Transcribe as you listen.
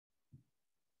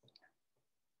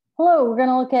Hello, we're going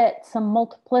to look at some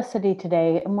multiplicity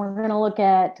today, and we're going to look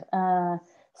at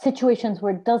situations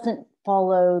where it doesn't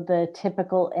follow the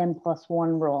typical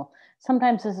n+1 rule.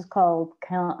 Sometimes this is called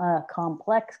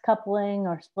complex coupling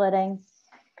or splitting.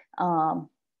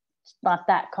 It's not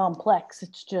that complex,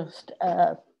 it's just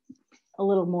a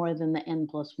little more than the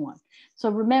n+1. So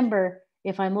remember,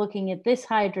 if I'm looking at this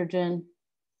hydrogen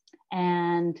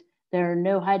and there are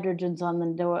no hydrogens on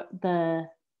the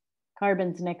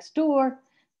carbons next door,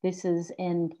 this is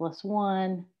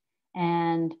n+1,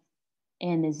 and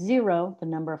n is 0, the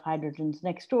number of hydrogens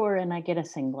next door, and I get a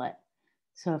singlet.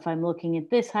 So if I'm looking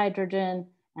at this hydrogen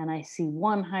and I see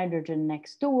one hydrogen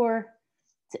next door,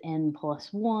 it's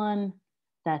n+1,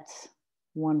 that's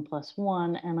 1 +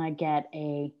 1, and I get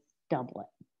a doublet.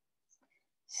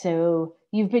 So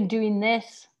you've been doing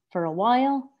this for a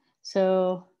while,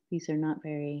 so these are not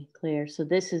very clear. So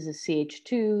this is a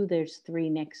CH2, there's 3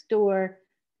 next door.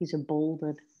 These are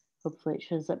bolded. Hopefully it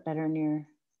shows up better in your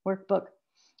workbook.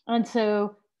 And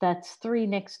so that's 3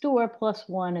 next door plus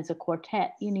 1 is a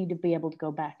quartet. You need to be able to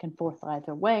go back and forth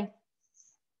either way.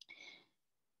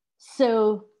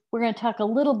 So we're going to talk a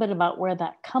little bit about where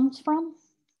that comes from,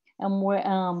 and where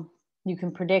you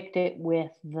can predict it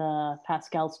with the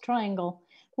Pascal's Triangle.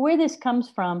 Where this comes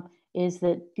from is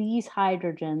that these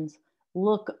hydrogens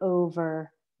look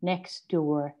over next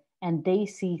door and they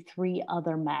see 3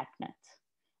 other magnets.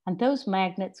 And those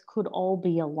magnets could all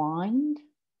be aligned.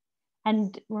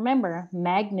 And remember,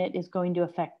 magnet is going to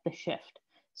affect the shift.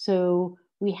 So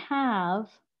we have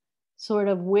sort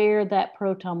of where that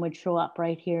proton would show up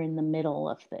right here in the middle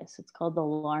of this. It's called the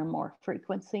Larmor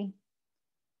frequency.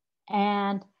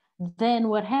 And then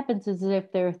what happens is that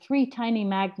if there are 3 tiny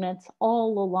magnets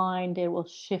all aligned, it will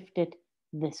shift it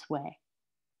this way.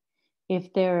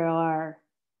 If there are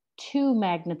 2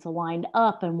 magnets aligned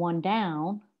up and 1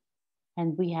 down,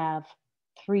 and we have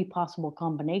 3 possible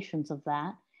combinations of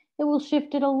that, it will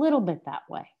shift it a little bit that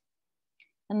way.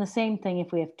 And the same thing,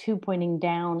 if we have 2 pointing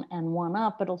down and 1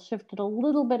 up, it'll shift it a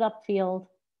little bit upfield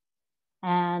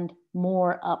and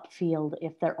more upfield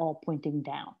if they're all pointing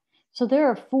down. So there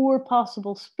are 4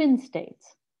 possible spin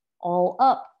states, all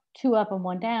up, 2 up and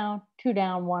 1 down, 2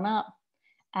 down, 1 up,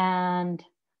 and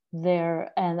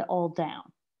all down.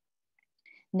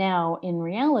 Now, in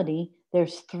reality,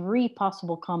 there's 3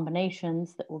 possible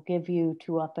combinations that will give you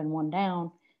 2 up and 1 down,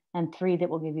 and 3 that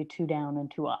will give you 2 down and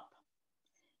 2 up.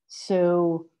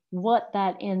 So what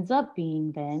that ends up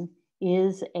being then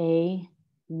is a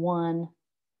 1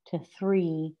 to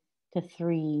 3 to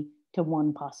 3 to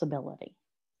 1 possibility.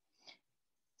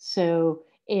 So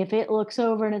if it looks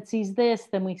over and it sees this,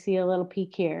 then we see a little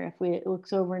peak here. If it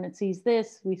looks over and it sees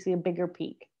this, we see a bigger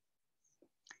peak.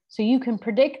 So you can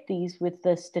predict these with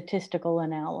the statistical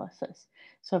analysis.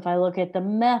 So if I look at the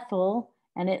methyl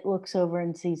and it looks over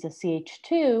and sees a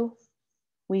CH2,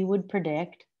 we would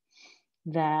predict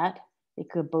that it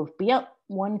could both be up.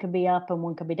 One could be up and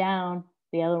one could be down,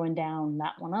 the other one down,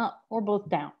 that one up, or both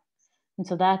down. And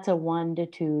so that's a 1 to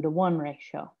 2 to 1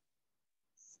 ratio.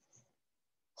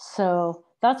 So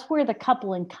that's where the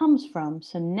coupling comes from.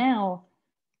 So now,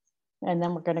 and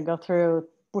then we're going to go through,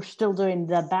 we're still doing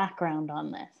the background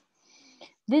on this.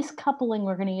 This coupling,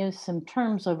 we're going to use some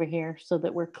terms over here so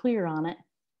that we're clear on it.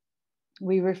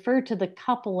 We refer to the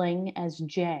coupling as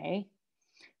J.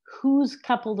 Who's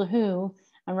coupled to who?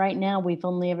 And right now we've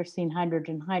only ever seen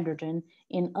hydrogen-hydrogen.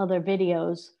 In other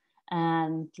videos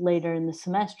and later in the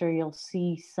semester, you'll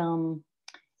see some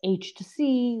H to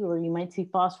C, or you might see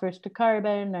phosphorus to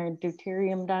carbon or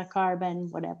deuterium to carbon,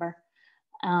 whatever.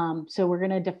 So we're going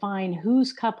to define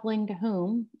who's coupling to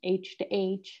whom, H to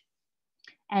H,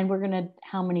 and we're going to,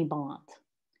 how many bonds.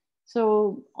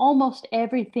 So almost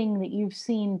everything that you've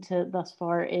seen thus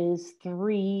far is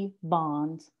 3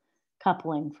 bonds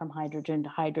coupling from hydrogen to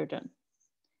hydrogen.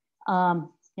 Now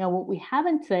what we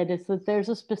haven't said is that there's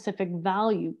a specific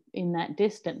value in that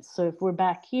distance. So if we're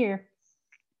back here,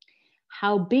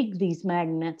 how big these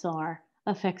magnets are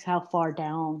affects how far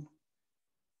down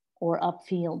or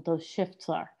upfield those shifts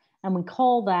are. And we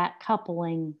call that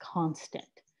coupling constant.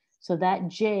 So that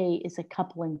J is a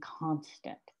coupling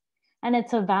constant. And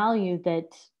it's a value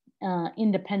that's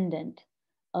independent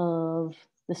of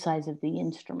the size of the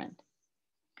instrument.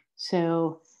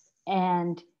 So,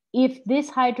 and if this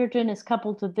hydrogen is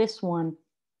coupled to this one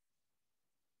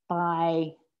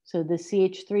so the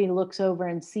CH3 looks over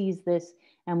and sees this,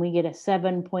 and we get a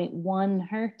 7.1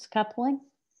 Hertz coupling,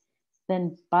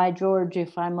 then by George,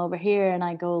 if I'm over here and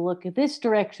I go look at this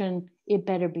direction, it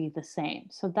better be the same.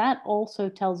 So that also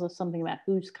tells us something about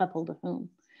who's coupled to whom,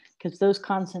 because those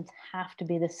constants have to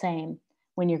be the same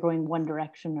when you're going one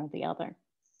direction or the other.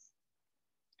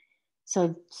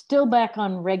 So still back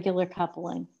on regular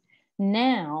coupling.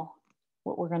 Now,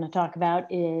 what we're going to talk about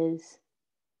is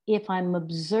if I'm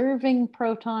observing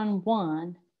proton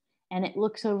 1 and it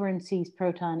looks over and sees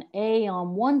proton A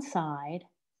on one side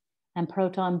and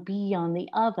proton B on the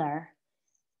other,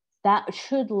 that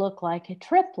should look like a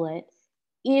triplet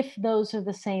if those are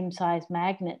the same size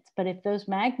magnets. But if those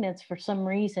magnets, for some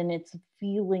reason, it's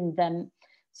feeling the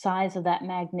size of that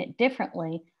magnet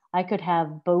differently, I could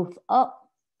have both up.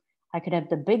 I could have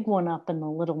the big one up and the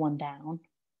little one down.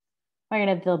 I could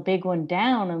have the big one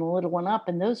down and the little one up,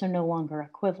 and those are no longer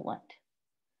equivalent.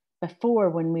 Before,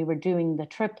 when we were doing the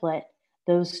triplet,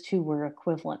 those two were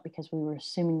equivalent because we were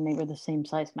assuming they were the same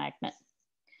size magnet.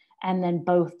 And then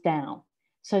both down.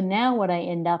 So now what I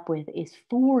end up with is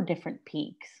 4 different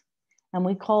peaks. And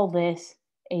we call this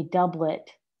a doublet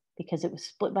because it was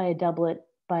split by a doublet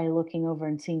by looking over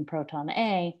and seeing proton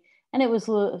A, and it was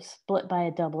split by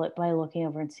a doublet by looking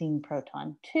over and seeing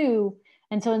proton 2.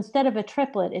 And so instead of a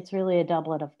triplet, it's really a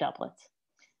doublet of doublets.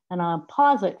 And I'll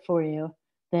posit for you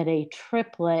that a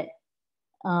triplet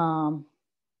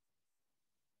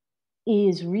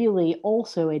is really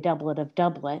also a doublet of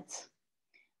doublets.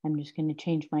 I'm just going to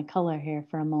change my color here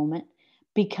for a moment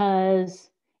because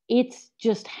it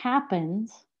just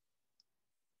happens,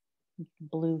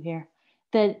 blue here,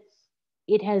 that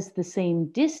it has the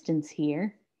same distance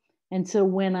here. And so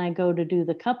when I go to do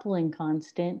the coupling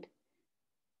constant,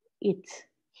 it's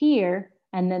here,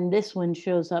 and then this one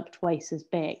shows up twice as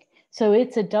big. So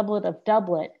it's a doublet of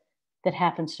doublet that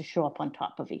happens to show up on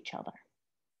top of each other.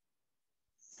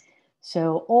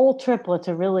 So all triplets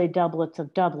are really doublets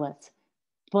of doublets,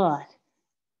 but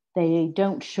they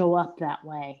don't show up that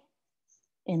way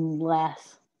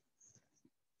unless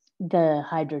the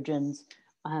hydrogens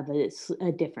have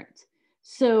a difference.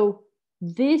 So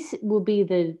this will be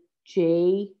the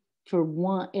J for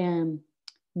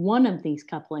one of these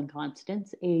coupling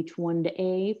constants, H1 to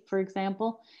A, for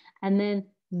example, and then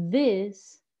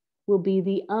this will be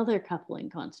the other coupling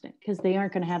constant because they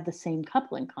aren't going to have the same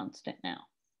coupling constant now.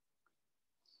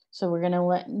 So we're going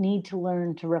to need to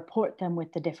learn to report them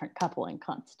with the different coupling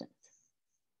constants.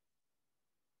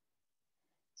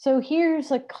 So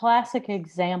here's a classic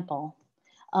example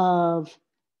of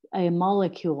a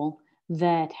molecule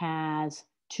that has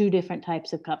 2 different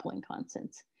types of coupling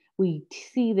constants. We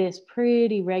see this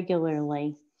pretty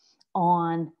regularly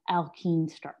on alkene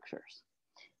structures.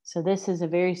 So this is a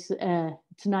very,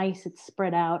 it's nice, it's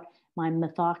spread out. My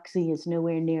methoxy is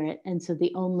nowhere near it. And so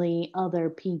the only other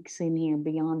peaks in here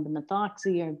beyond the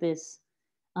methoxy are this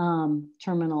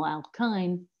terminal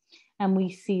alkyne. And we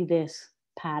see this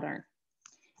pattern.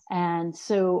 And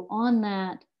so on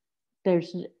that,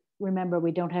 remember,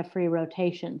 we don't have free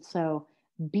rotation. So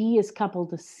B is coupled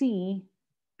to C,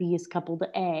 B is coupled to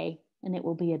A, and it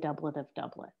will be a doublet of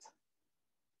doublets.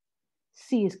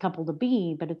 C is coupled to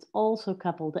B, but it's also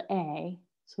coupled to A,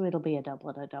 so it'll be a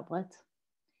doublet of doublets.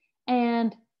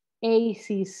 And A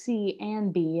sees C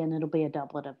and B, and it'll be a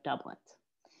doublet of doublets.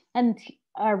 And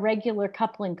our regular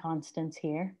coupling constants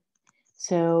here.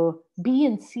 So B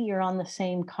and C are on the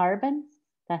same carbon.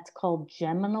 That's called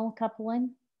geminal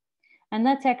coupling. And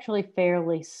that's actually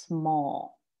fairly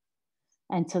small.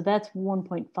 And so that's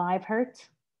 1.5 hertz.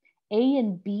 A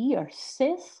and B are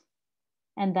cis,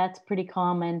 and that's pretty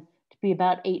common to be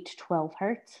about 8 to 12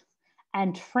 hertz.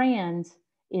 And trans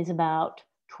is about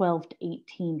 12 to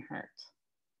 18 hertz.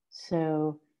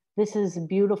 So this is a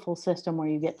beautiful system where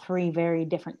you get 3 very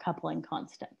different coupling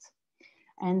constants.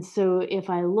 And so if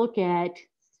I look at,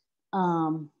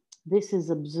 this is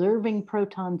observing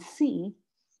proton C.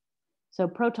 So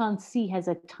proton C has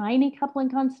a tiny coupling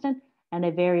constant and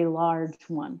a very large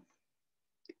one.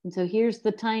 And so here's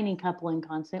the tiny coupling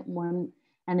constant, one,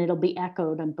 and it'll be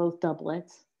echoed on both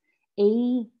doublets.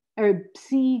 C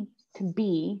to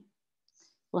B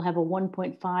will have a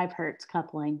 1.5 hertz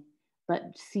coupling,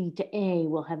 but C to A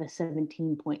will have a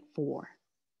 17.4.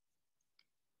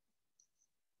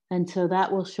 And so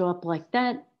that will show up like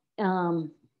that. I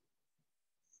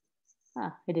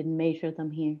didn't measure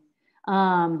them here.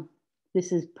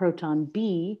 This is proton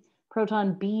B.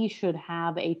 Proton B should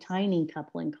have a tiny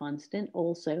coupling constant,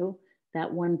 also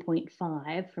that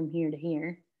 1.5 from here to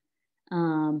here,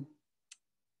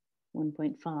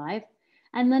 1.5.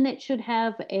 And then it should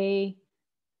have a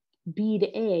B to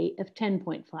A of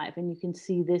 10.5. And you can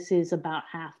see this is about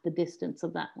half the distance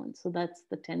of that one. So that's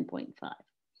the 10.5.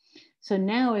 So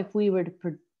now if we were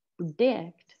to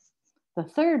predict the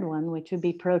third one, which would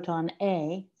be proton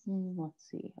A, let's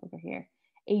see over here,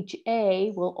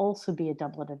 HA will also be a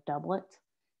doublet of doublets,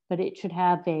 but it should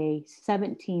have a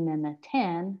 17 and a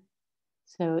 10.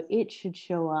 So it should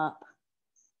show up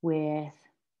with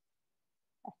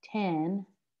a 10,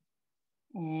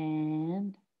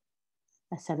 and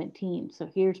a 17. So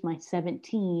here's my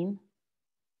 17,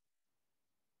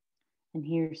 and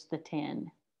here's the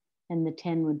 10, and the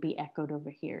 10 would be echoed over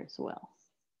here as well.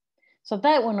 So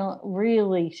that one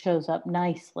really shows up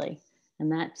nicely,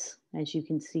 and that's, as you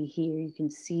can see here, you can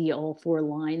see all 4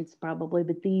 lines probably,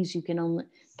 but these you can only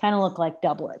kind of look like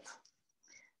doublets.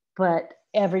 But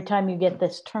every time you get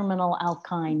this terminal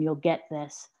alkyne, you'll get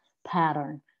this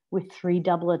pattern with 3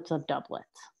 doublets of doublets.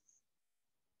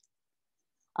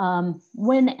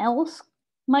 When else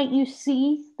might you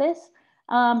see this?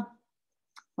 I'll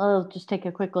just take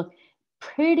a quick look.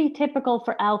 Pretty typical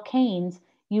for alkanes,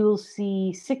 you'll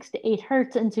see 6 to 8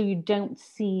 hertz, and so you don't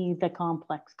see the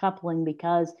complex coupling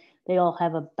because they all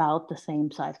have about the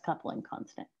same size coupling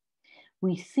constant.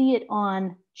 We see it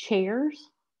on chairs.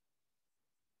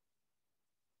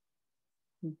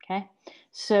 Okay,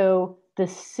 so the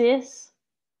cis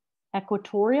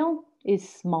equatorial is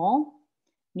small.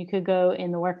 You could go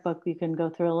in the workbook, you can go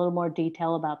through a little more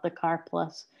detail about the Carr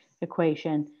plus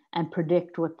equation and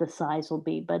predict what the size will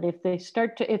be. But if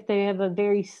they have a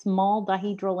very small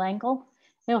dihedral angle,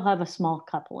 they'll have a small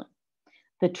coupling.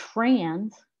 The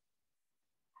trans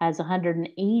has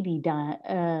 180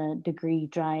 degree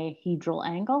dihedral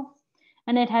angle,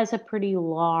 and it has a pretty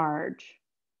large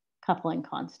coupling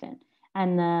constant.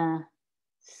 And the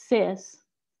cis,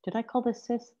 did I call this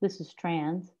cis? This is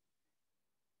trans.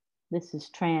 This is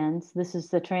trans. This is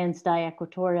the trans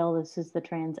diequatorial. This is the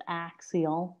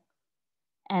transaxial.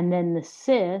 And then the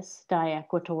cis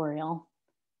diequatorial,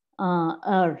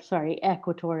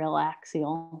 equatorial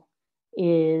axial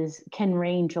can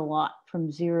range a lot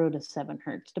from 0 to 7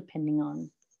 hertz, depending on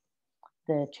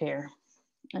the chair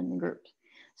and the groups.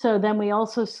 So then we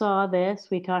also saw this,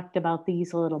 we talked about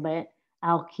these a little bit,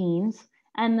 alkenes,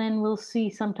 and then we'll see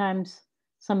sometimes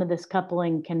some of this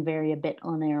coupling can vary a bit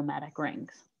on aromatic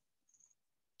rings.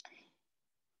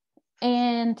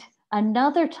 And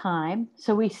another time,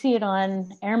 so we see it on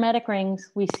aromatic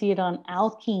rings, we see it on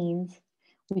alkenes,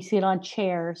 we see it on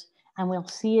chairs, and we'll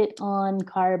see it on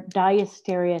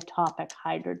diastereotopic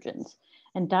hydrogens.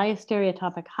 And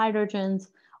diastereotopic hydrogens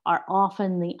are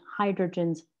often the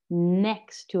hydrogens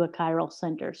next to a chiral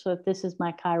center. So if this is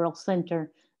my chiral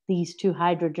center, these 2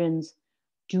 hydrogens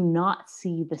do not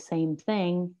see the same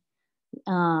thing.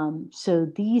 So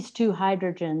these 2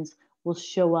 hydrogens will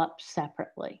show up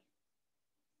separately.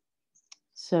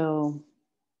 So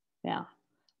yeah,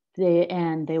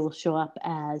 they will show up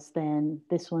as, then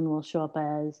this one will show up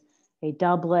as a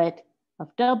doublet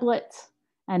of doublets,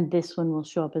 and this one will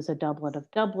show up as a doublet of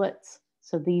doublets.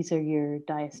 So these are your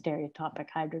diastereotopic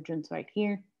hydrogens right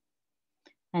here.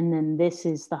 And then this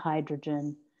is the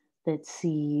hydrogen that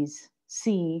sees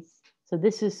C. So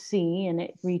this is C, and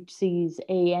it sees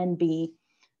A and B.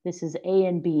 This is A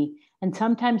and B. And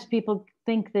sometimes people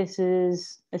think this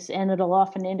is, and it'll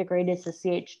often integrate as a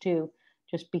CH2.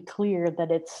 Just be clear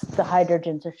that it's the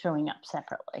hydrogens are showing up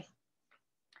separately.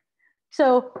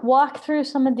 So walk through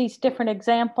some of these different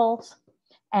examples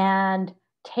and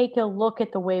take a look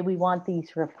at the way we want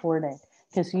these reported.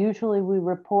 Because usually we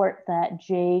report that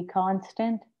J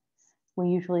constant. We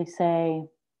usually say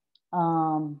HH,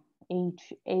 I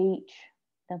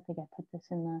don't think I put this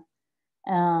in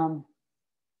the,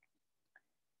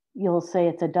 you'll say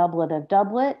it's a doublet of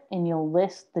doublet, and you'll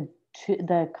list the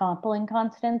coupling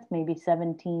constants, maybe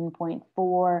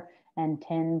 17.4 and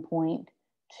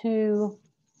 10.2.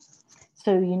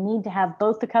 So you need to have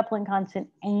both the coupling constant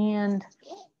and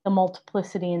the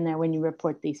multiplicity in there when you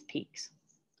report these peaks.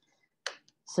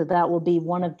 So that will be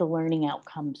one of the learning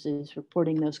outcomes, is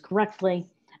reporting those correctly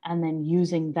and then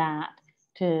using that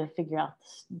to figure out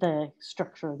the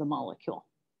structure of the molecule.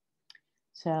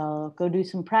 So go do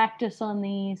some practice on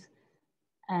these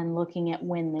and looking at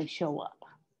when they show up.